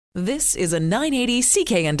This is a 980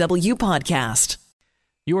 CKNW podcast.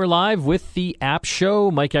 You are live with the App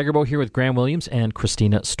Show. Mike Agerbo here with Graham Williams and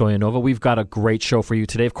Christina Stoyanova. We've got a great show for you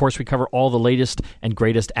today. Of course, we cover all the latest and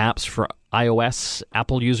greatest apps for iOS,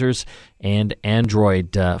 Apple users, and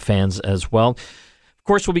Android fans as well. Of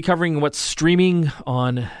course, we'll be covering what's streaming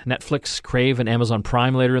on Netflix, Crave, and Amazon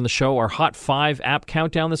Prime later in the show. Our Hot 5 app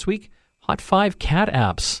countdown this week. Hot 5 cat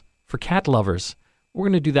apps for cat lovers. We're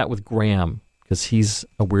going to do that with Graham, because he's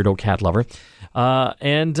a weirdo cat lover.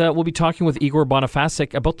 And we'll be talking with Igor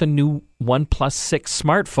Bonifacic about the new OnePlus 6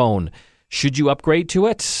 smartphone. Should you upgrade to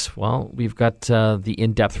it? Well, we've got the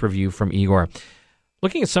in-depth review from Igor.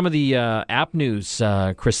 Looking at some of the app news,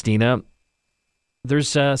 Christina, there's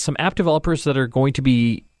some app developers that are going to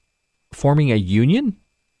be forming a union.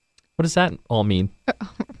 What does that all mean?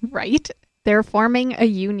 Right. They're forming a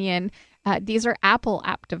union. These are Apple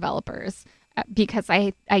app developers. Because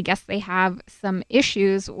I guess they have some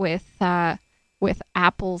issues with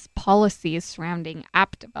Apple's policies surrounding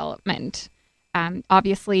app development.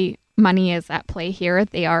 Obviously, money is at play here.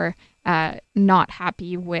 They are not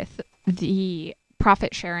happy with the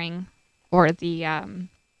profit sharing or the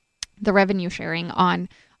revenue sharing on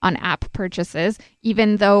app purchases,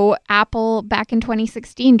 even though Apple back in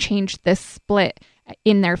 2016 changed this split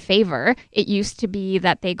in their favor. It used to be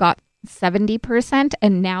that they got 70%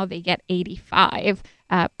 and now they get 85%,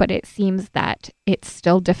 but it seems that it's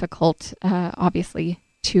still difficult, obviously,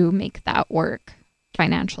 to make that work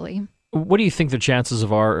financially. What do you think the chances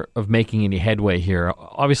of making any headway here?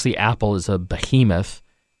 Obviously, Apple is a behemoth,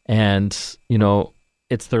 and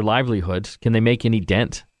it's their livelihood. Can they make any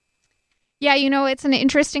dent? Yeah, it's an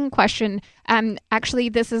interesting question. Actually,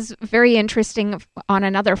 this is very interesting on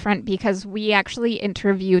another front because we actually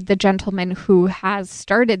interviewed the gentleman who has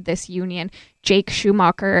started this union, Jake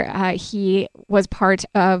Schumacher. He was part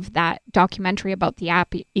of that documentary about the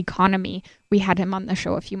app economy. We had him on the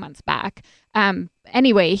show a few months back.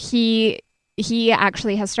 Anyway, he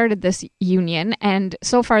actually has started this union, and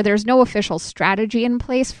so far there's no official strategy in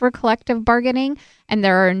place for collective bargaining, and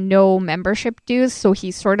there are no membership dues, so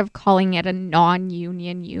he's sort of calling it a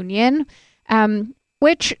non-union union,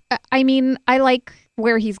 which, I mean, I like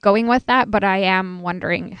where he's going with that, but I am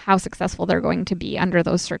wondering how successful they're going to be under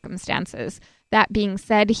those circumstances. That being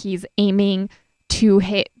said, he's aiming to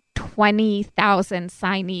hit 20,000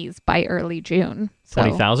 signees by early June.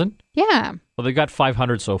 20,000? Yeah. Well, they've got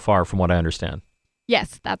 500 so far, from what I understand.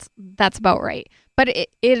 Yes, that's about right. But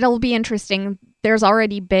it'll be interesting. There's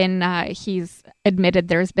already been, he's admitted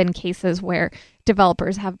there's been cases where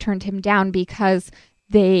developers have turned him down because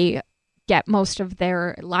they get most of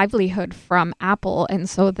their livelihood from Apple, and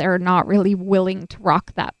so they're not really willing to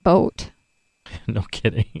rock that boat. No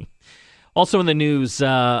kidding. Also in the news,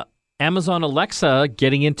 Amazon Alexa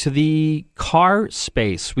getting into the car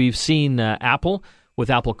space. We've seen Apple with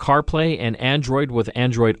Apple CarPlay and Android with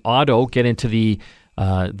Android Auto get into the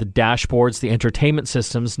dashboards, the entertainment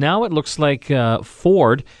systems. Now it looks like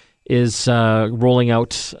Ford is rolling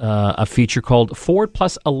out a feature called Ford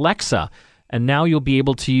Plus Alexa. And now you'll be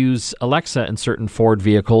able to use Alexa in certain Ford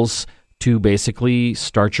vehicles to basically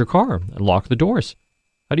start your car and lock the doors.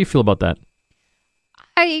 How do you feel about that?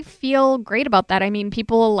 I feel great about that. I mean,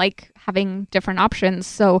 people like having different options.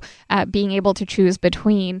 So being able to choose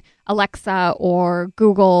between Alexa or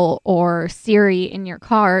Google or Siri in your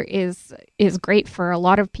car is great for a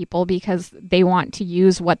lot of people because they want to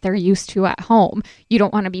use what they're used to at home. You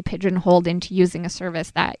don't want to be pigeonholed into using a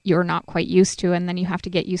service that you're not quite used to, and then you have to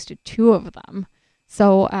get used to two of them.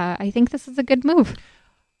 So I think this is a good move.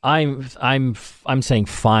 I'm saying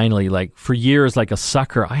finally, like for years, like a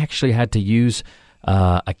sucker, I actually had to use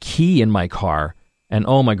a key in my car. And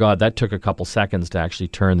oh my God, that took a couple seconds to actually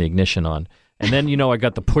turn the ignition on. And then, I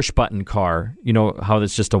got the push button car. You know how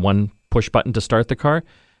it's just a one push button to start the car?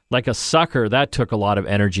 Like a sucker, that took a lot of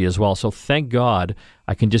energy as well. So thank God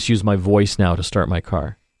I can just use my voice now to start my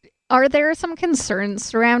car. Are there some concerns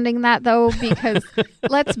surrounding that, though? Because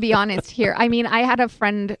let's be honest here. I mean, I had a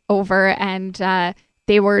friend over and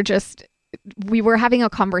we were having a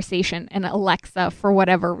conversation and Alexa, for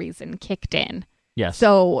whatever reason, kicked in. Yes.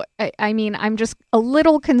 So, I mean, I'm just a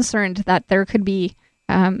little concerned that there could be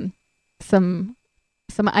some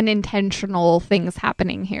unintentional things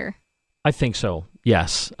happening here. I think so,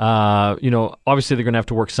 yes. Obviously they're going to have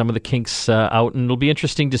to work some of the kinks out, and it'll be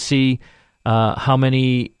interesting to see how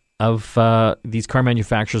many of these car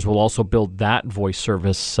manufacturers will also build that voice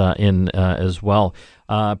service in as well.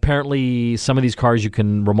 Apparently, some of these cars you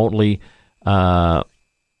can remotely unlock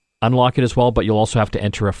it as well, but you'll also have to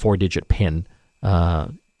enter a 4-digit PIN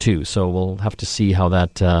too. So we'll have to see how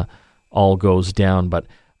that all goes down. But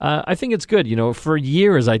I think it's good. For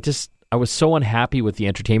years, I was so unhappy with the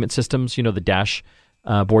entertainment systems, the dash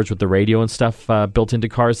boards with the radio and stuff built into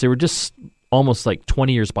cars. They were just almost like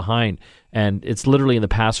 20 years behind. And it's literally in the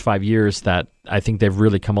past 5 years that I think they've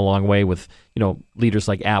really come a long way with, leaders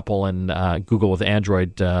like Apple and Google with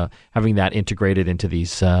Android having that integrated into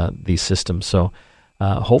these systems. So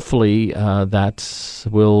hopefully that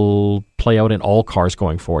will play out in all cars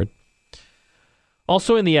going forward.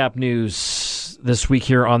 Also in the app news this week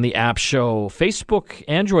here on the App Show, Facebook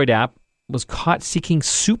Android app was caught seeking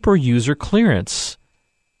super user clearance.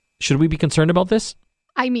 Should we be concerned about this?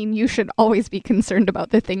 I mean, you should always be concerned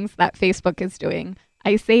about the things that Facebook is doing.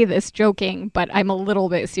 I say this joking, but I'm a little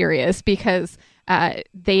bit serious because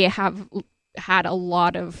they have had a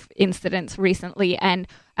lot of incidents recently. And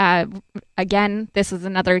again, this is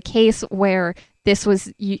another case where this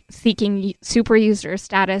was seeking super user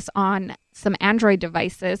status on some Android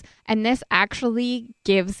devices. And this actually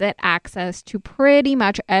gives it access to pretty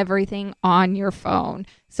much everything on your phone.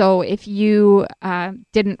 So if you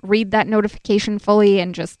didn't read that notification fully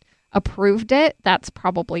and just approved it, that's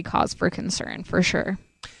probably cause for concern for sure.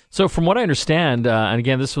 So from what I understand, and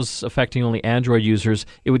again, this was affecting only Android users,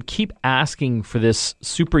 it would keep asking for this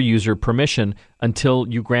super user permission until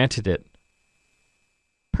you granted it.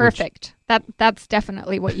 Perfect. That's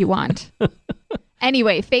definitely what you want.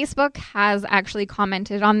 Anyway, Facebook has actually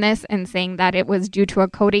commented on this and saying that it was due to a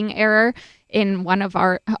coding error in one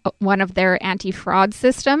of their anti-fraud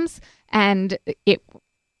systems, and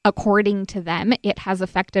according to them, it has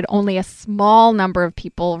affected only a small number of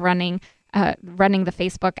people running the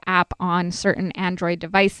Facebook app on certain Android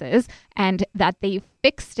devices, and that they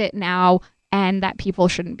fixed it now and that people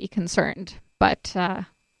shouldn't be concerned. But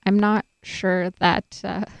I'm not sure that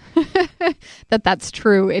that's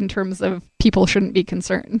true in terms of people shouldn't be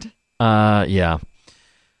concerned. Yeah.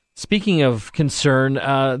 Speaking of concern,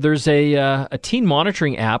 there's a teen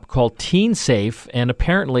monitoring app called TeenSafe, and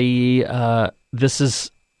apparently this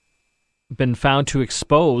has been found to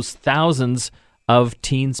expose thousands of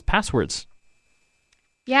teens' passwords.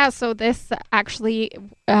 Yeah, so this actually,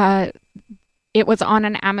 it was on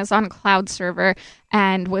an Amazon cloud server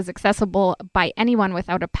and was accessible by anyone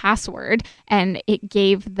without a password, and it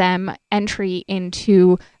gave them entry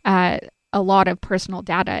into a lot of personal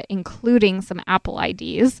data, including some Apple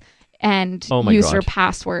IDs and user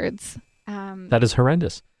passwords. That is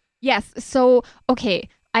horrendous. Yes. So, okay,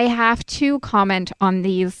 I have to comment on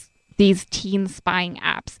these teen spying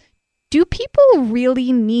apps. Do people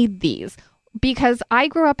really need these? Because I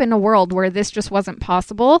grew up in a world where this just wasn't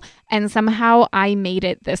possible, and somehow I made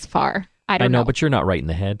it this far. I don't know. But you're not right in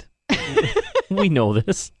the head. We know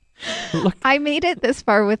this. Look. I made it this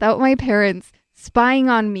far without my parents spying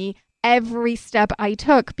on me every step I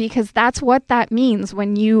took, because that's what that means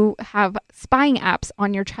when you have spying apps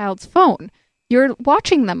on your child's phone. You're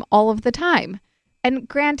watching them all of the time. And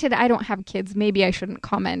granted, I don't have kids. Maybe I shouldn't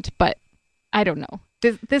comment, but I don't know.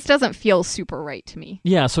 This doesn't feel super right to me.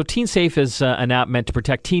 Yeah, so TeenSafe is an app meant to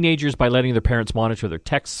protect teenagers by letting their parents monitor their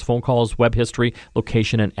texts, phone calls, web history,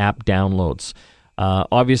 location, and app downloads.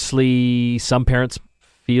 Obviously, some parents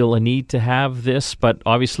feel a need to have this, but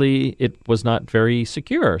obviously it was not very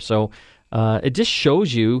secure. So it just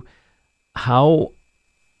shows you how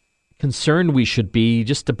concerned we should be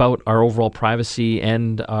just about our overall privacy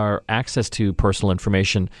and our access to personal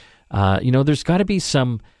information. There's got to be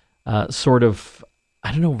some sort of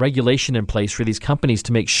regulation in place for these companies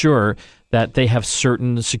to make sure that they have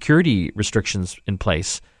certain security restrictions in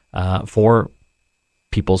place for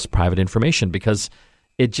people's private information, because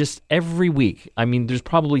it just every week, there's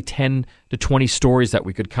probably 10 to 20 stories that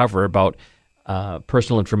we could cover about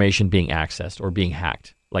personal information being accessed or being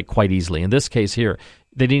hacked, like quite easily. In this case here,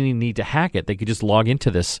 they didn't even need to hack it. They could just log into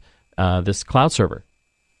this cloud server.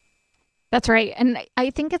 That's right. And I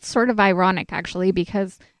think it's sort of ironic, actually,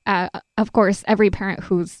 because, of course, every parent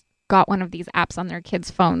who's got one of these apps on their kids'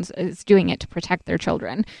 phones is doing it to protect their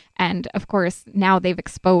children. And, of course, now they've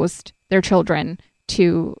exposed their children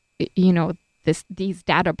to, these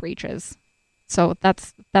data breaches. So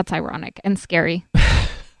that's ironic and scary.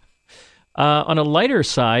 On a lighter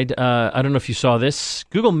side, I don't know if you saw this,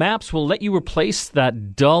 Google Maps will let you replace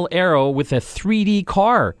that dull arrow with a 3D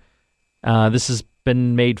car. This has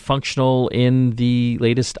been made functional in the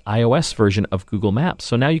latest iOS version of Google Maps.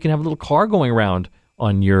 So now you can have a little car going around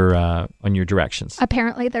on your directions.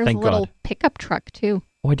 Apparently there's a little pickup truck too.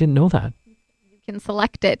 Oh, I didn't know that. You can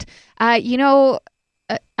select it. I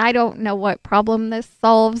don't know what problem this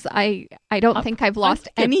solves. I don't think I've lost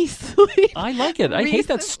any sleep. I like it. I hate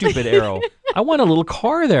that stupid arrow. I want a little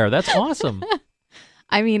car there. That's awesome.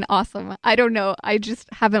 Awesome. I don't know. I just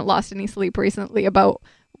haven't lost any sleep recently about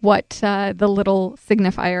what the little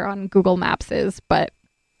signifier on Google Maps is, but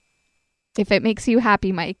if it makes you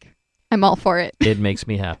happy, Mike, I'm all for it. It makes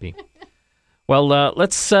me happy. Well,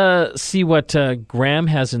 let's see what Graham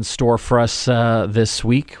has in store for us this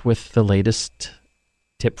week with the latest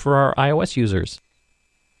tip for our iOS users.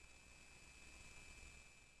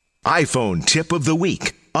 iPhone tip of the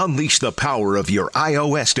week. Unleash the power of your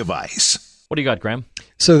iOS device. What do you got, Graham?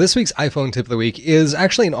 So this week's iPhone tip of the week is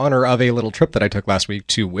actually in honor of a little trip that I took last week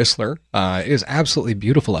to Whistler. It is absolutely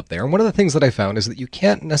beautiful up there. And one of the things that I found is that you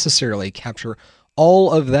can't necessarily capture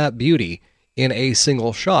all of that beauty in a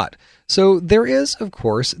single shot. So there is, of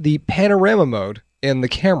course, the panorama mode in the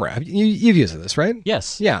camera. You've used this, right?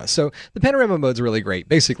 Yes. Yeah, so the panorama mode's really great.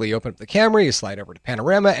 Basically, you open up the camera, you slide over to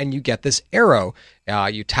panorama, and you get this arrow.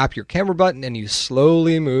 You tap your camera button, and you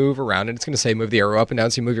slowly move around, and it's going to say move the arrow up and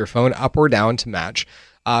down, so you move your phone up or down to match.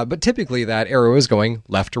 But typically, that arrow is going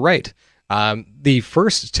left to right. The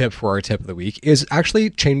first tip for our tip of the week is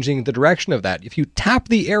actually changing the direction of that. If you tap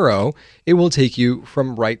the arrow, it will take you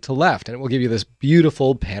from right to left, and it will give you this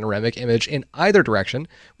beautiful panoramic image in either direction,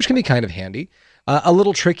 which can be kind of handy. A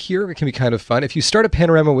little trick here, it can be kind of fun. If you start a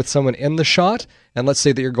panorama with someone in the shot, and let's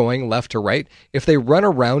say that you're going left to right, if they run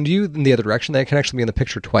around you in the other direction, they can actually be in the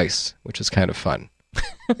picture twice, which is kind of fun.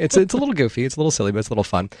 It's a little goofy, it's a little silly, but it's a little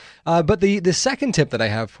fun. But the second tip that I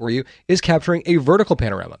have for you is capturing a vertical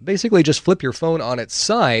panorama. Basically, just flip your phone on its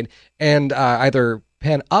side and either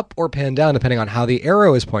pan up or pan down, depending on how the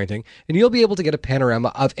arrow is pointing, and you'll be able to get a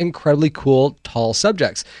panorama of incredibly cool, tall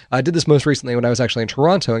subjects. I did this most recently when I was actually in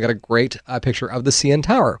Toronto and got a great picture of the CN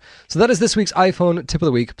Tower. So that is this week's iPhone tip of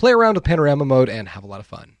the week. Play around with panorama mode and have a lot of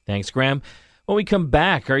fun. Thanks, Graham. When we come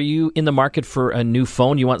back, are you in the market for a new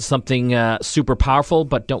phone? You want something super powerful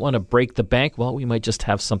but don't want to break the bank? Well, we might just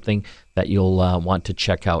have something that you'll want to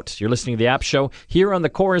check out. You're listening to The App Show here on the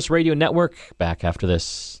Chorus Radio Network. Back after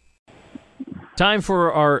this. Time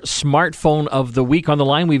for our smartphone of the week. On the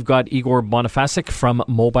line, we've got Igor Bonifacic from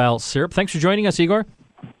Mobile Syrup. Thanks for joining us, Igor.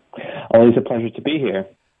 Always a pleasure to be here.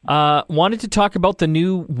 Wanted to talk about the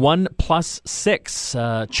new OnePlus 6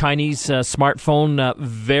 Chinese smartphone.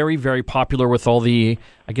 Very, very popular with all the,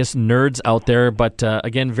 I guess, nerds out there. But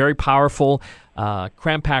again, very powerful,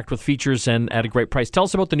 cram-packed with features and at a great price. Tell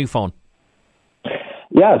us about the new phone.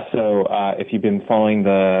 Yeah, so if you've been following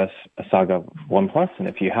the saga of OnePlus, and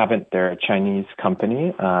if you haven't, they're a Chinese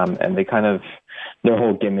company, and they their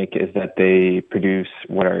whole gimmick is that they produce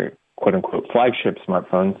what are quote-unquote flagship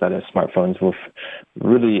smartphones, that is smartphones with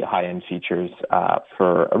really high-end features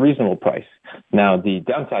for a reasonable price. Now, the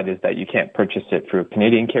downside is that you can't purchase it through a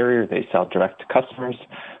Canadian carrier. They sell direct to customers.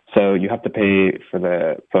 So you have to pay for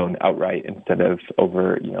the phone outright instead of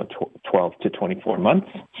over 12 to 24 months.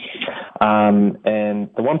 And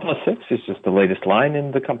the OnePlus 6 is just the latest line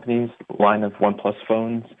in the company's line of OnePlus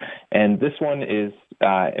phones. And this one is,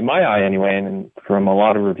 in my eye anyway, and from a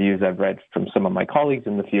lot of reviews I've read from some of my colleagues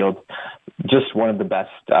in the field, just one of the best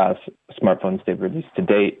smartphones they've released to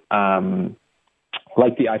date.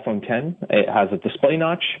 Like the iPhone 10, it has a display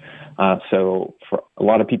notch. So for a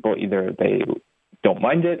lot of people, either they don't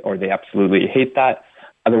mind it or they absolutely hate that.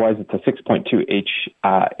 Otherwise, it's a 6.2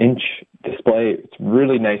 inch display. It's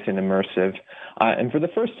really nice and immersive. And for the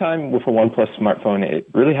first time with a OnePlus smartphone, it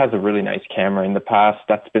really has a really nice camera. In the past,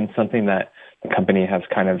 that's been something that the company has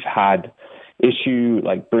kind of had issue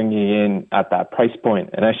like bringing in at that price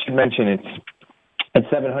point. And I should mention it's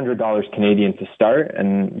 $700 Canadian to start,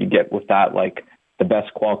 and you get with that like the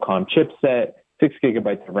best Qualcomm chipset, 6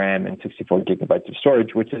 gigabytes of RAM and 64 gigabytes of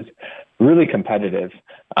storage, which is really competitive.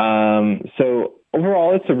 So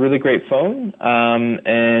overall, it's a really great phone.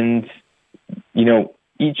 And,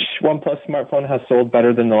 each OnePlus smartphone has sold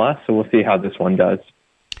better than the last, so we'll see how this one does.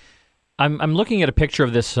 I'm looking at a picture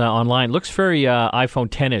of this online. Looks very iPhone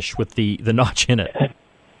 10-ish with the notch in it.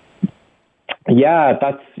 Yeah,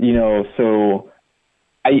 that's, so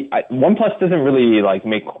OnePlus doesn't really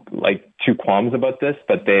make two qualms about this,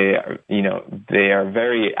 but they are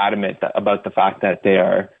very adamant about the fact that they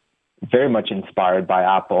are very much inspired by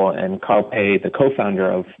Apple. And Carl Pei, the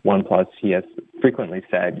co-founder of OnePlus, he has frequently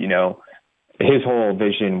said, his whole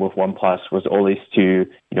vision with OnePlus was always to,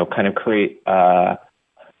 kind of create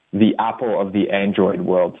the Apple of the Android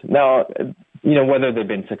world. Now, whether they've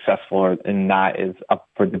been successful in that is up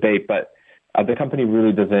for debate, but the company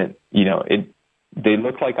really doesn't, they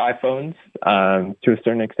look like iPhones to a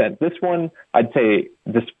certain extent. This one, I'd say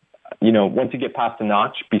once you get past the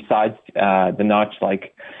notch, besides the notch,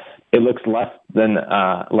 it looks less than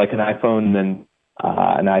like an iPhone than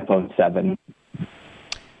an iPhone 7.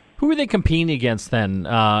 Who are they competing against then?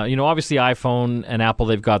 Obviously iPhone and Apple,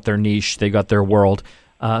 they've got their niche, they've got their world.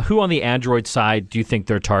 Who on the Android side do you think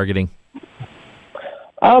they're targeting?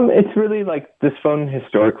 It's really like this phone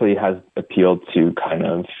historically has appealed to kind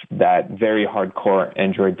of that very hardcore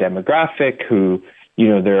Android demographic who,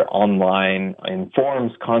 they're online in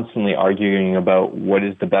forums constantly arguing about what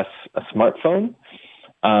is the best smartphone.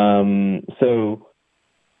 So,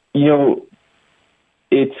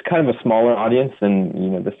 it's kind of a smaller audience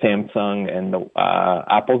than, the Samsung and the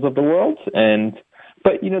Apples of the world.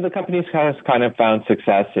 But the companies kind of found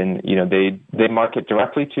success in, they market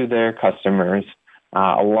directly to their customers.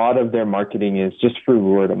 A lot of their marketing is just through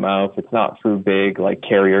word of mouth. It's not through big like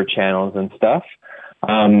carrier channels and stuff.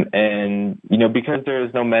 Because there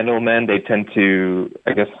is no middleman, they tend to,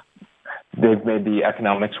 I guess, they've made the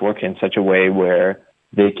economics work in such a way where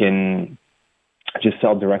they can just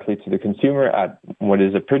sell directly to the consumer at what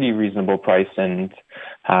is a pretty reasonable price and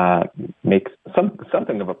make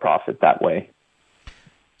something of a profit that way.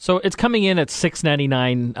 So it's coming in at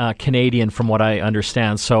 $6.99 Canadian, from what I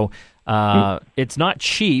understand. So it's not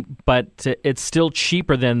cheap, but it's still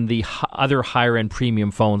cheaper than the other higher end premium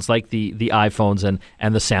phones like the iPhones and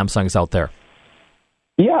the Samsungs out there.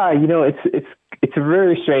 Yeah, it's a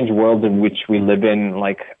very strange world in which we live in.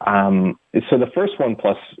 Like, so the first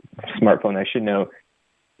OnePlus smartphone, I should know,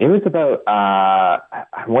 it was about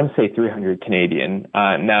I want to say 300 Canadian.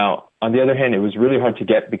 Now, on the other hand, it was really hard to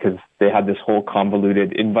get because they had this whole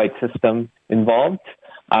convoluted invite system involved.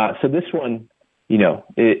 So this one,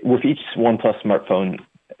 with each OnePlus smartphone,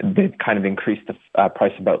 they've kind of increased the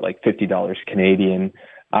price about like $50 Canadian.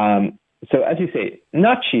 So as you say,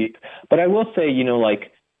 not cheap, but I will say,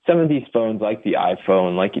 like some of these phones, like the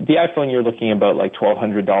iPhone, you're looking about like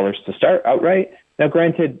 $1,200 to start outright. Now,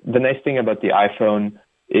 granted, the nice thing about the iPhone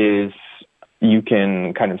is you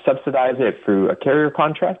can kind of subsidize it through a carrier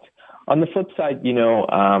contract. On the flip side,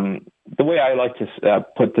 the way I like to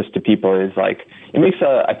put this to people is like, it makes,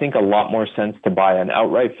 I think, a lot more sense to buy an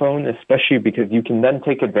outright phone, especially because you can then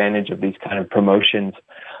take advantage of these kind of promotions,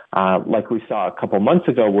 like we saw a couple months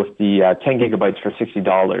ago with the 10 gigabytes for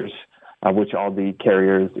 $60, which all the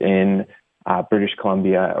carriers in British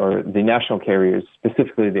Columbia, or the national carriers,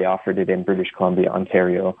 specifically they offered it in British Columbia,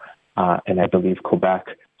 Ontario, and I believe Quebec.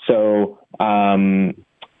 So,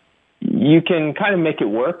 you can kind of make it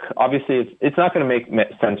work. Obviously, it's not going to make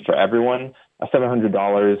sense for everyone.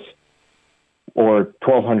 $700 or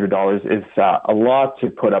 $1,200 is a lot to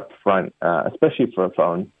put up front, especially for a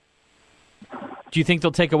phone. Do you think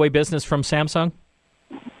they'll take away business from Samsung?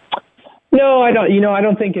 No, I don't. I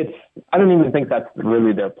don't even think that's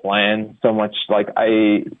really their plan so much. Like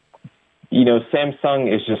Samsung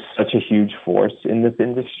is just such a huge force in this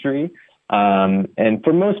industry. And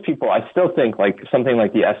for most people, I still think like something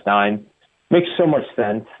like the S9 makes so much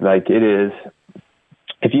sense. Like it is,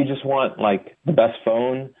 if you just want like the best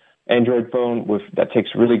phone, Android phone that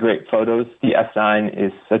takes really great photos, the S9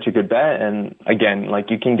 is such a good bet. And again, like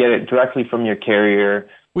you can get it directly from your carrier.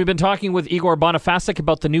 We've been talking with Igor Bonifasic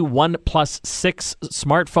about the new OnePlus 6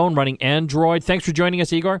 smartphone running Android. Thanks for joining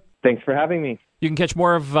us, Igor. Thanks for having me. You can catch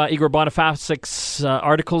more of Igor Bonifacic's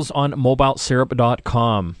articles on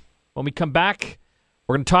mobilesyrup.com. When we come back,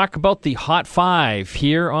 we're going to talk about the Hot 5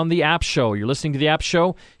 here on The App Show. You're listening to The App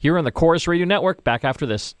Show here on the Chorus Radio Network. Back after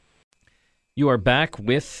this. You are back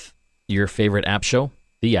with your favorite app show,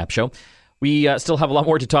 The App Show. We still have a lot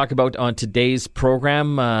more to talk about on today's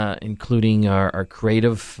program, including our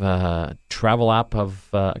creative travel app of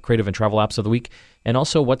creative and travel apps of the week, and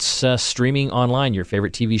also what's streaming online, your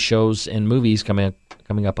favorite TV shows and movies coming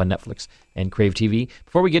up on Netflix and Crave TV.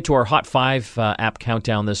 Before we get to our Hot 5 app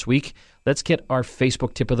countdown this week, let's get our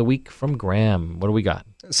Facebook tip of the week from Graham. What do we got?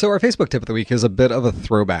 So our Facebook tip of the week is a bit of a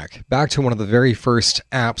throwback, back to one of the very first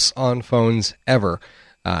apps on phones ever.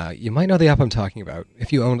 You might know the app I'm talking about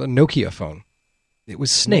if you owned a Nokia phone. It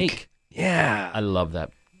was Snake. Yeah. I love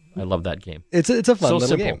that. I love that game. It's a fun so little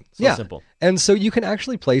simple. game. So simple. And so you can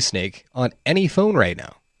actually play Snake on any phone right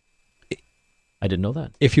now. I didn't know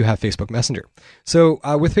that. If you have Facebook Messenger. So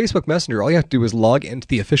with Facebook Messenger, all you have to do is log into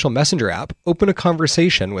the official Messenger app, open a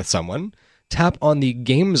conversation with someone, tap on the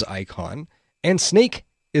games icon, and Snake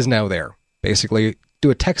is now there. Basically, do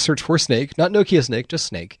a text search for Snake, not Nokia Snake, just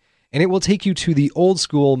Snake, and it will take you to the old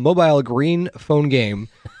school mobile green phone game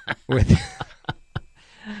with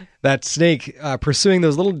that Snake pursuing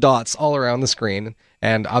those little dots all around the screen,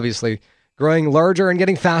 and obviously growing larger and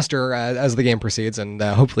getting faster as the game proceeds, and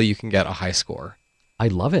hopefully you can get a high score. I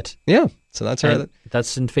love it. Yeah, so that's right.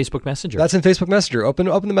 That's in Facebook Messenger. That's in Facebook Messenger. Open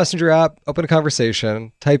the Messenger app, open a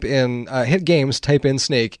conversation, type in, hit games, type in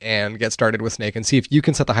Snake, and get started with Snake, and see if you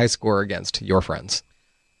can set the high score against your friends.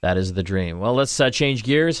 That is the dream. Well, let's change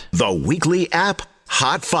gears. The weekly app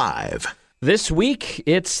Hot 5. This week,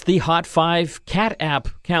 it's the Hot 5 Cat App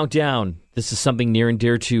Countdown. This is something near and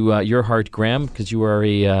dear to your heart, Graham, because you are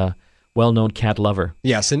a well-known cat lover.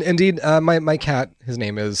 Yes, and indeed, my cat, his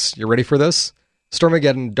name is, you ready for this?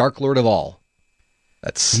 Stormageddon, Dark Lord of All.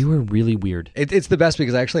 You are really weird. It's the best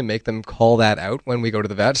because I actually make them call that out when we go to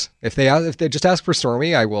the vet. If they just ask for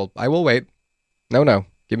Stormy, I will wait. No,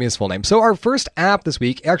 give me his full name. So our first app this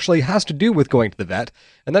week actually has to do with going to the vet,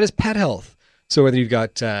 and that is Pet Health. So whether you've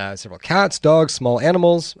got several cats, dogs, small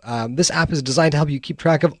animals, this app is designed to help you keep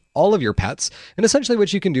track of all of your pets. And essentially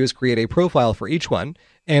what you can do is create a profile for each one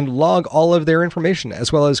and log all of their information, as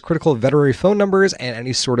well as critical veterinary phone numbers and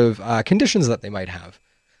any sort of conditions that they might have.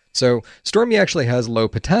 So Stormy actually has low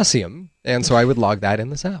potassium, and so I would log that in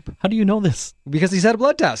this app. How do you know this? Because he's had a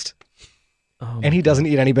blood test. And he doesn't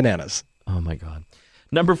eat any bananas. Oh, my God.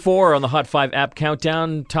 Number 4 on the Hot 5 App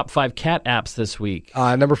Countdown, top 5 cat apps this week.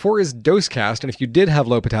 Number 4 is Dosecast, and if you did have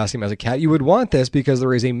low potassium as a cat, you would want this because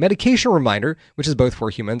there is a medication reminder, which is both for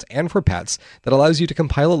humans and for pets, that allows you to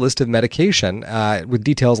compile a list of medication with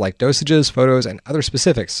details like dosages, photos, and other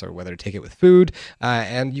specifics, so whether to take it with food,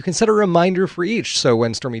 and you can set a reminder for each, so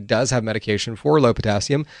when Stormy does have medication for low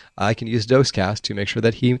potassium, I can use Dosecast to make sure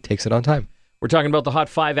that he takes it on time. We're talking about the Hot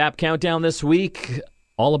 5 App Countdown this week.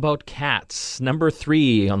 All about cats. Number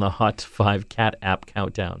 3 on the Hot 5 Cat App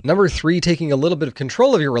Countdown. Number 3, taking a little bit of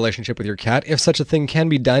control of your relationship with your cat, if such a thing can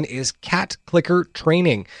be done, is cat clicker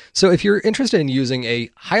training. So if you're interested in using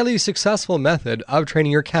a highly successful method of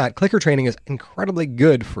training your cat, clicker training is incredibly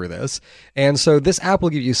good for this. And so this app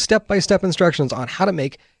will give you step-by-step instructions on how to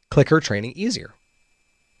make clicker training easier.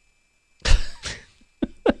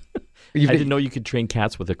 I didn't know you could train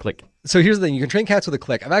cats with a click. So here's the thing. You can train cats with a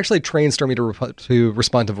click. I've actually trained Stormy to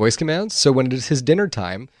respond to voice commands. So when it is his dinner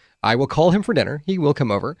time, I will call him for dinner. He will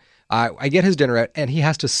come over. I get his dinner out, and he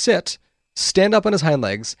has to sit, stand up on his hind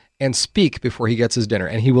legs, and speak before he gets his dinner.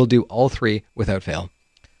 And he will do all 3 without fail.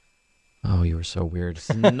 Oh, you were so weird.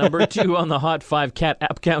 Number 2 on the Hot 5 Cat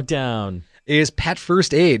App Countdown is Pet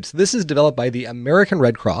First Aid. So this is developed by the American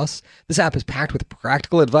Red Cross. This app is packed with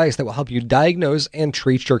practical advice that will help you diagnose and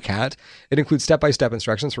treat your cat. It includes step-by-step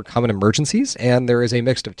instructions for common emergencies, and there is a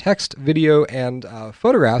mix of text, video, and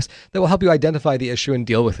photographs that will help you identify the issue and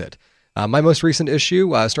deal with it. My most recent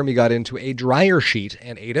issue, Stormy got into a dryer sheet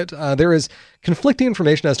and ate it. There is conflicting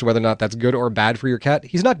information as to whether or not that's good or bad for your cat.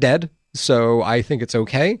 He's not dead, so I think it's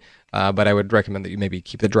okay, but I would recommend that you maybe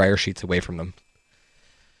keep the dryer sheets away from them.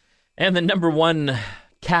 And the number 1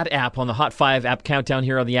 cat app on the Hot 5 App Countdown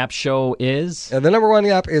here on the App Show is... The number 1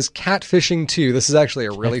 app is Catfishing 2. This is actually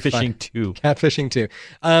a really fun... Catfishing 2.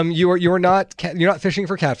 You're not fishing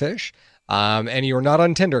for catfish. And you're not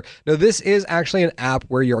on Tinder. No, this is actually an app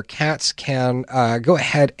where your cats can go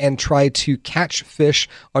ahead and try to catch fish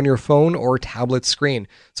on your phone or tablet screen.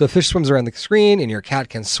 So a fish swims around the screen, and your cat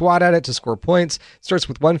can swat at it to score points. It starts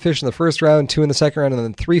with 1 fish in the first round, 2 in the second round, and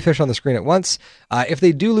then 3 fish on the screen at once. If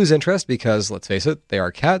they do lose interest, because, let's face it, they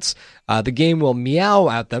are cats, the game will meow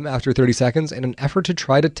at them after 30 seconds in an effort to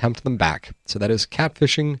try to tempt them back. So that is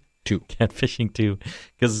Catfishing 2. Catfishing 2,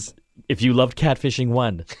 because... if you loved Catfishing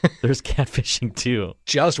 1, there's Catfishing 2.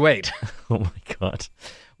 Just wait. Oh, my God.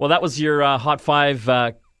 Well, that was your Hot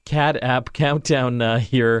 5 Cat App Countdown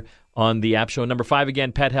here on the App Show. Number 5,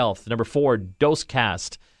 again, Pet Health. Number 4,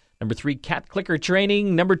 Dosecast. Number 3, Cat Clicker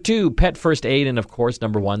Training. Number 2, Pet First Aid. And, of course,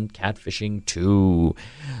 number 1, Catfishing 2.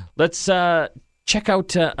 Let's check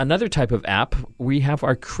out another type of app. We have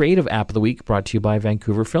our creative app of the week brought to you by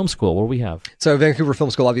Vancouver Film School. What do we have? So Vancouver Film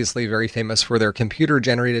School, obviously very famous for their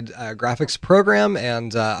computer-generated graphics program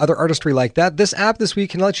and other artistry like that. This app this week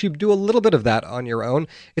can let you do a little bit of that on your own.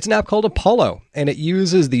 It's an app called Apollo, and it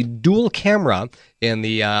uses the dual camera in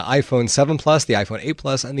the iPhone 7 Plus, the iPhone 8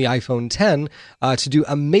 Plus, and the iPhone 10 to do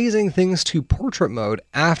amazing things to portrait mode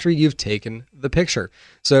after you've taken the picture.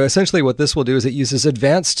 So essentially what this will do is it uses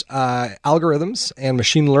advanced algorithms and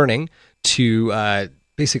machine learning to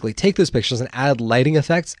basically take those pictures and add lighting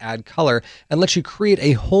effects, add color, and let you create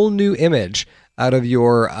a whole new image out of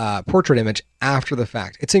your portrait image after the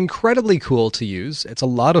fact. It's incredibly cool to use. It's a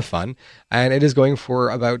lot of fun, and it is going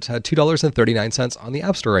for about $2.39 on the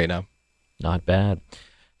App Store right now. Not bad.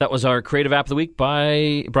 That was our creative app of the week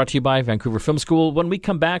brought to you by Vancouver Film School. When we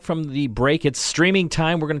come back from the break, it's streaming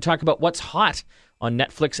time. We're going to talk about what's hot on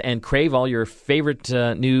Netflix and Crave, all your favorite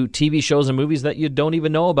new TV shows and movies that you don't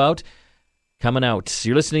even know about coming out.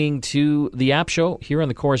 You're listening to The App Show here on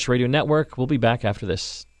the Chorus Radio Network. We'll be back after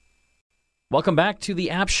this. Welcome back to The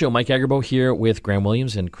App Show. Mike Agerbo here with Graham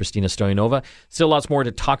Williams and Christina Stoyanova. Still lots more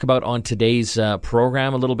to talk about on today's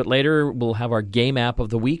program. A little bit later, we'll have our game app of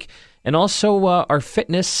the week. and also our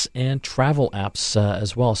fitness and travel apps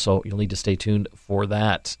as well. So you'll need to stay tuned for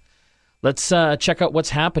that. Let's check out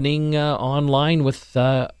what's happening online with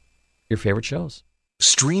your favorite shows.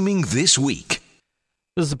 Streaming this week.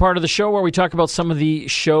 This is the part of the show where we talk about some of the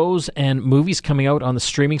shows and movies coming out on the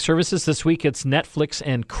streaming services. This week it's Netflix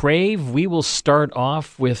and Crave. We will start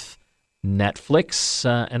off with Netflix.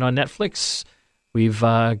 And on Netflix, we've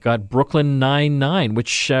got Brooklyn Nine-Nine,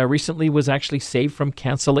 which recently was actually saved from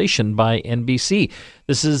cancellation by NBC.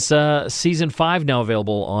 This is season 5 now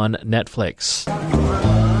available on Netflix.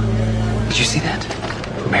 Did you see that?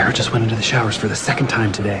 Mayor just went into the showers for the second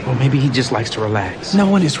time today. Well, maybe he just likes to relax. No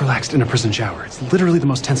one is relaxed in a prison shower. It's literally the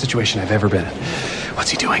most tense situation I've ever been in.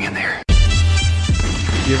 What's he doing in there?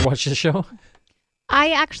 You ever watch this show?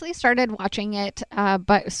 I actually started watching it,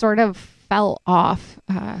 but sort of fell off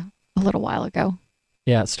a little while ago.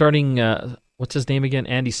 Yeah, starting, what's his name again?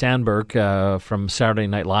 Andy Samberg from Saturday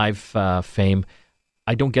Night Live fame.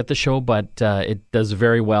 I don't get the show, but it does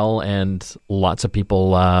very well, and lots of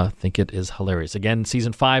people think it is hilarious. Again,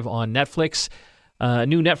 season 5 on Netflix.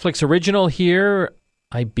 New Netflix original here,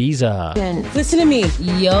 Ibiza. Listen to me.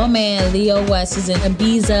 Yo, man, Leo West is in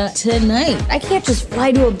Ibiza tonight. I can't just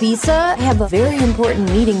fly to Ibiza. I have a very important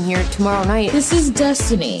meeting here tomorrow night. This is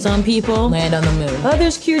destiny. Some people land on the moon.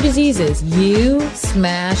 Others cure diseases. You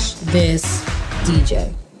smash this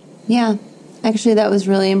DJ. Yeah, actually, that was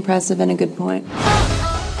really impressive and a good point.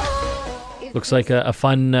 Looks like a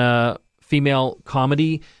fun female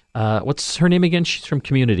comedy. What's her name again? She's from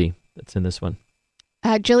Community. That's in this one.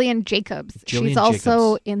 Gillian Jacobs. She's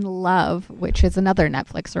also in Love, which is another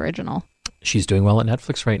Netflix original. She's doing well at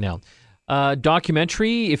Netflix right now.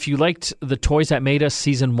 Documentary, if you liked The Toys That Made Us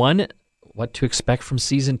Season 1, what to expect from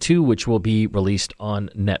Season 2, which will be released on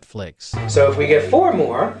Netflix. So if we get 4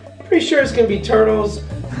 more, pretty sure it's going to be Turtles,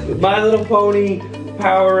 My Little Pony,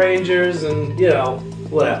 Power Rangers, and,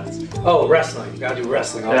 what else? Oh, wrestling. Gotta do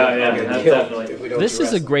wrestling. I'll get killed if we don't This do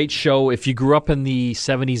is a great show. If you grew up in the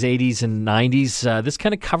 70s, 80s, and 90s, this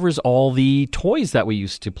kind of covers all the toys that we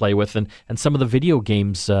used to play with and some of the video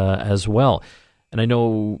games as well. And I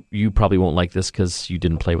know you probably won't like this because you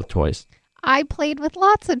didn't play with toys. I played with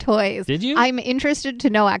lots of toys. Did you? I'm interested to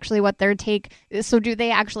know actually what their take is. So do they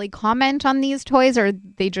actually comment on these toys, or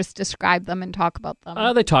they just describe them and talk about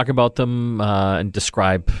them? They talk about them and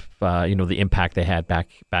describe, the impact they had back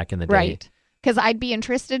in the day. Right. Because I'd be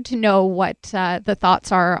interested to know what the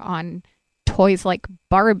thoughts are on toys like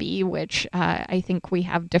Barbie, which I think we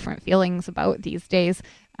have different feelings about these days.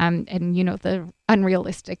 And the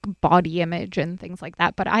unrealistic body image and things like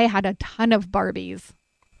that. But I had a ton of Barbies.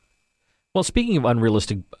 Well, speaking of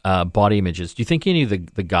unrealistic body images, do you think any of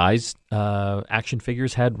the guys' action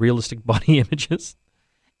figures had realistic body images?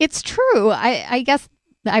 It's true. I guess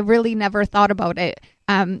I really never thought about it.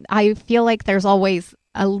 I feel like there's always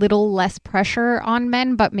a little less pressure on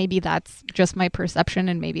men, but maybe that's just my perception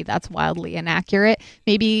and maybe that's wildly inaccurate.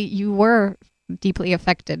 Maybe you were deeply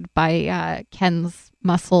affected by Ken's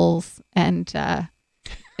muscles and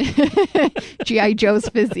G.I. Joe's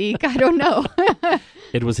physique. I don't know.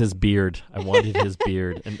 It was his beard. I wanted his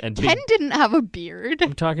beard. And Ken didn't have a beard.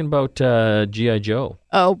 I'm talking about G.I. Joe.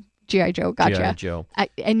 Oh, G.I. Joe. Gotcha. G.I. Joe.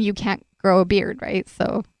 And you can't grow a beard, right?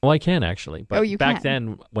 So. Well, I can actually. But you back can.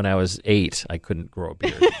 then, when I was 8, I couldn't grow a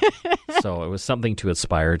beard. So it was something to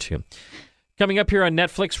aspire to. Coming up here on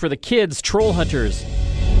Netflix for the kids, Troll Hunters.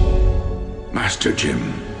 Master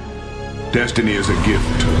Jim, destiny is a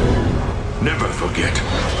gift. Never forget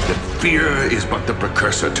that fear is but the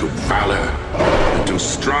precursor to valor. And to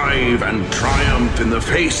strive and triumph in the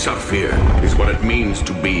face of fear is what it means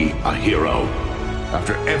to be a hero.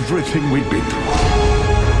 After everything we've been through.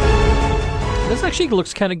 This actually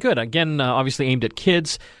looks kind of good. Again, obviously aimed at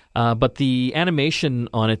kids, but the animation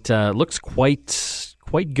on it looks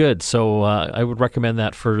quite good. So I would recommend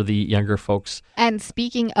that for the younger folks. And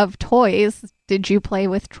speaking of toys, did you play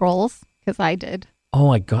with trolls? Because I did. Oh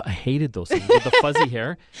my God, I hated those things with the fuzzy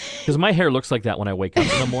hair. Because my hair looks like that when I wake up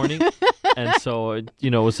in the morning. And so, it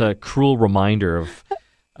was a cruel reminder of,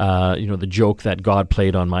 the joke that God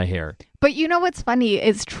played on my hair. But what's funny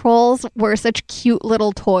is trolls were such cute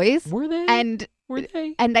little toys. Were they? Were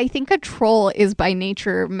they? And I think a troll is by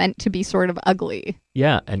nature meant to be sort of ugly.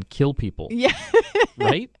 Yeah, and kill people. Yeah.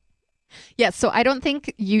 Right? Yeah, so I don't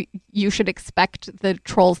think you should expect the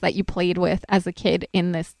trolls that you played with as a kid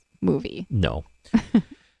in this movie. No.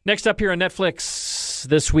 Next up here on Netflix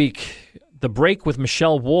this week, The Break with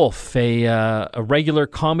Michelle Wolf, a regular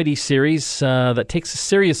comedy series that takes the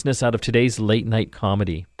seriousness out of today's late-night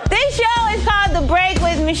comedy. This show is called The Break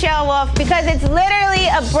with Michelle Wolf because it's literally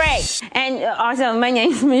a break. And also, my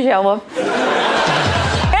name is Michelle Wolf. There's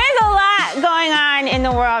a going on in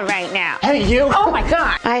the world right now. Hey, you! Oh my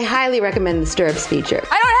God. I highly recommend the stirrups feature.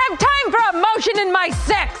 I don't have time for emotion in my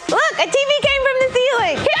sex. Look, a TV came from the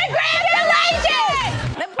ceiling. Congratulations!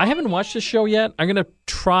 I haven't watched this show yet. I'm going to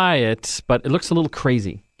try it, but it looks a little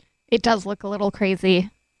crazy. It does look a little crazy.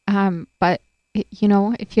 But,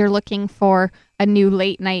 if you're looking for a new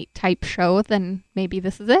late night type show, then maybe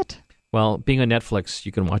this is it. Well, being on Netflix,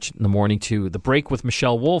 you can watch it in the morning too. The Break with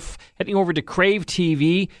Michelle Wolf. Heading over to Crave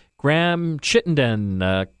TV, Graham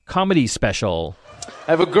Chittenden, comedy special.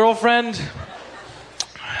 I have a girlfriend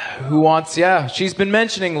who she's been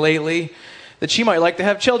mentioning lately that she might like to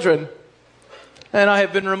have children. And I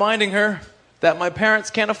have been reminding her that my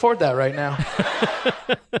parents can't afford that right now.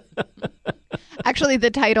 Actually,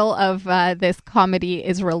 the title of this comedy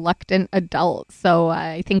is Reluctant Adult, so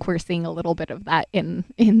I think we're seeing a little bit of that in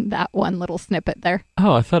that one little snippet there.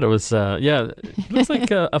 Oh, I thought it was, looks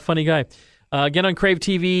like a funny guy. Again on Crave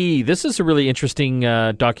TV, this is a really interesting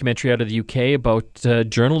documentary out of the UK about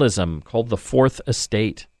journalism called The Fourth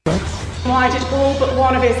Estate. Why did all but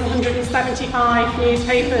one of his 175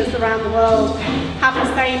 newspapers around the world have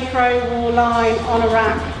the same pro-war line on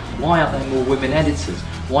Iraq? Why aren't there more women editors?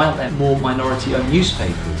 Why aren't there more minority-owned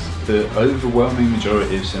newspapers? The overwhelming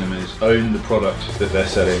majority of cinemas own the product that they're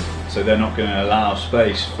selling, so they're not going to allow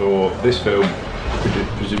space for this film.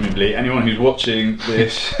 Presumably, anyone who's watching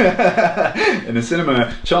this in the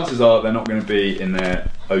cinema, chances are they're not going to be in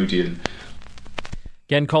their Odeon.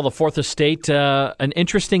 Again, called The Fourth Estate, an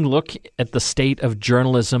interesting look at the state of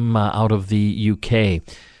journalism out of the UK.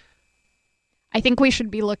 I think we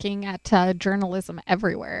should be looking at journalism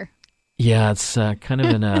everywhere. Yeah, it's kind of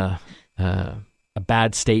in a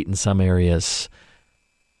bad state in some areas.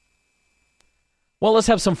 Well, let's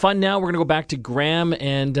have some fun now. We're going to go back to Graham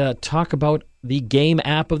and talk about the game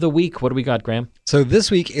app of the week. What do we got, Graham? So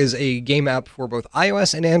this week is a game app for both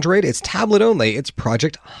iOS and Android. It's tablet only. It's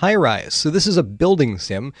Project Highrise. So this is a building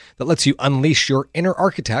sim that lets you unleash your inner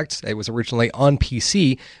architect. It was originally on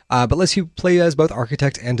PC, but lets you play as both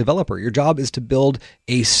architect and developer. Your job is to build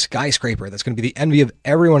a skyscraper that's going to be the envy of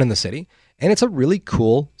everyone in the city. And it's a really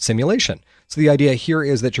cool simulation. So the idea here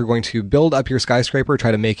is that you're going to build up your skyscraper,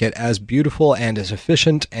 try to make it as beautiful and as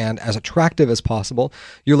efficient and as attractive as possible.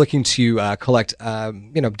 You're looking to collect,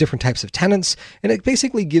 different types of tenants, and it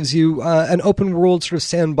basically gives you an open world sort of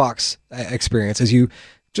sandbox experience as you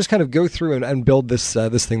just kind of go through and build this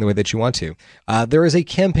thing the way that you want to. There is a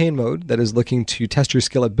campaign mode that is looking to test your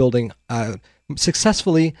skill at building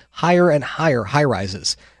successfully higher and higher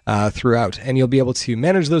high-rises throughout. And you'll be able to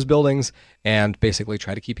manage those buildings and basically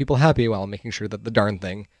try to keep people happy while making sure that the darn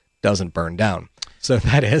thing doesn't burn down. So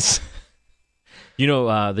that is...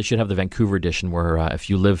 they should have the Vancouver edition where if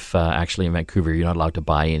you live actually in Vancouver, you're not allowed to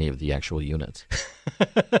buy any of the actual units.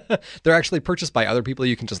 They're actually purchased by other people.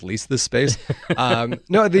 You can just lease this space.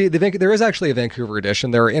 No, there is actually a Vancouver edition.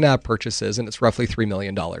 There are in-app purchases, and it's roughly $3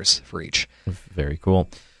 million for each. Very cool.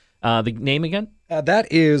 The name again?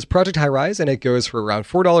 That is Project Highrise, and it goes for around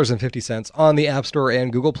 $4.50 on the App Store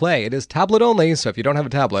and Google Play. It is tablet only, so if you don't have a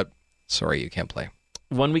tablet, sorry, you can't play.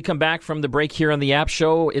 When we come back from the break here on the App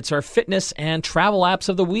Show, it's our fitness and travel apps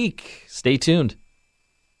of the week. Stay tuned.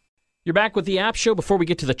 You're back with the App Show. Before we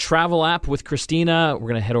get to the travel app with Christina, we're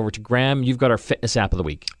going to head over to Graham. You've got our fitness app of the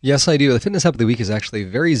week. Yes, I do. The fitness app of the week is actually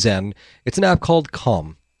very zen. It's an app called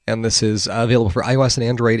Calm. And this is available for iOS and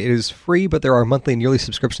Android. It is free, but there are monthly and yearly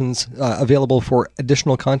subscriptions available for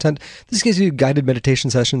additional content. This gives you guided meditation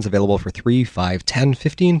sessions available for 3, 5, 10,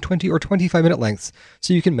 15, 20, or 25-minute lengths,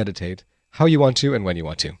 so you can meditate how you want to and when you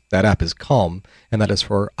want to. That app is Calm, and that is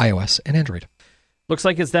for iOS and Android. Looks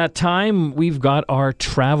like it's that time. We've got our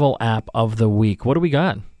travel app of the week. What do we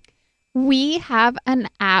got? We have an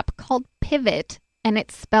app called Pivot, and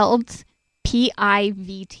it's spelled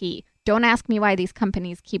P-I-V-T. Don't ask me why these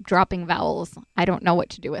companies keep dropping vowels. I don't know what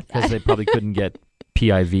to do with that. Because they probably couldn't get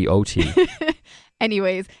P-I-V-O-T.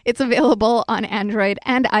 Anyways, it's available on Android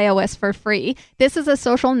and iOS for free. This is a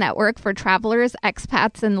social network for travelers,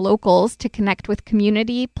 expats, and locals to connect with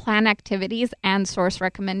community, plan activities, and source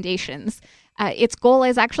recommendations. Its goal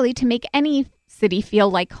is actually to make any city feel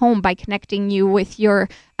like home by connecting you with your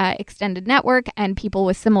extended network and people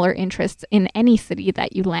with similar interests in any city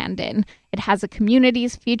that you land in. It has a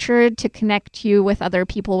communities feature to connect you with other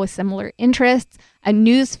people with similar interests, a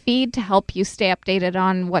news feed to help you stay updated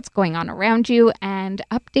on what's going on around you, and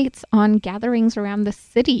updates on gatherings around the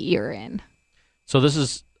city you're in. So this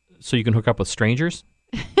is so you can hook up with strangers?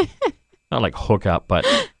 Not like hook up, but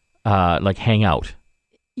like hang out.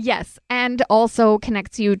 Yes, and also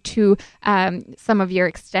connects you to some of your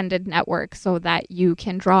extended network so that you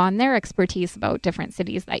can draw on their expertise about different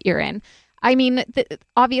cities that you're in. I mean,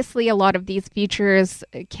 obviously, a lot of these features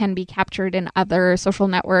can be captured in other social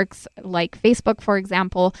networks like Facebook, for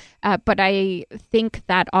example. But I think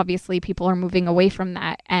that obviously people are moving away from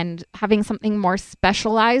that and having something more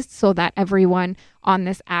specialized so that everyone on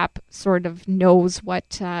this app sort of knows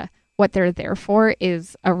what they're there for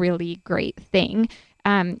is a really great thing,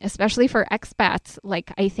 especially for expats.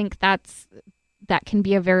 Like, I think that can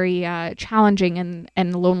be a very challenging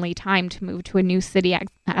and lonely time to move to a new city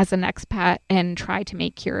as an expat and try to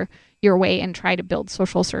make your way and try to build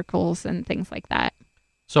social circles and things like that.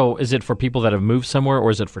 So is it for people that have moved somewhere, or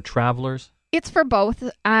is it for travelers? It's for both.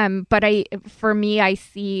 But for me, I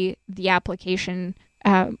see the application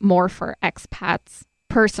more for expats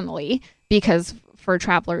personally, because for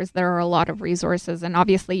travelers, there are a lot of resources. And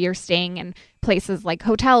obviously, you're staying in places like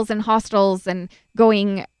hotels and hostels and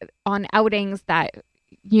going on outings that,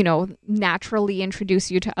 naturally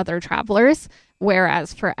introduce you to other travelers.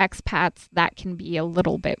 Whereas for expats, that can be a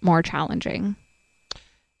little bit more challenging.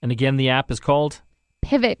 And again, the app is called?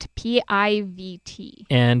 Pivot, P-I-V-T.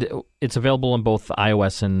 And it's available on both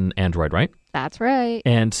iOS and Android, right? That's right.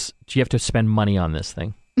 And do you have to spend money on this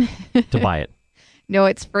thing to buy it? No,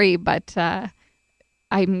 it's free, but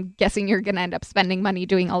I'm guessing you're going to end up spending money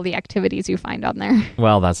doing all the activities you find on there.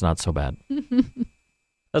 Well, that's not so bad.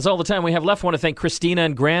 That's all the time we have left. I want to thank Christina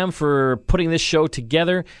and Graham for putting this show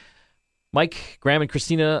together. Mike, Graham, and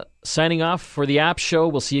Christina signing off for the App Show.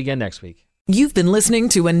 We'll see you again next week. You've been listening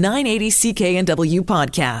to a 980 CKNW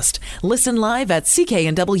podcast. Listen live at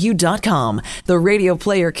cknw.com, the Radio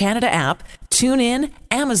Player Canada app, TuneIn,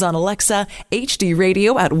 Amazon Alexa, HD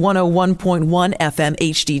Radio at 101.1 FM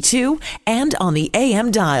HD2, and on the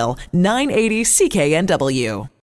AM dial, 980 CKNW.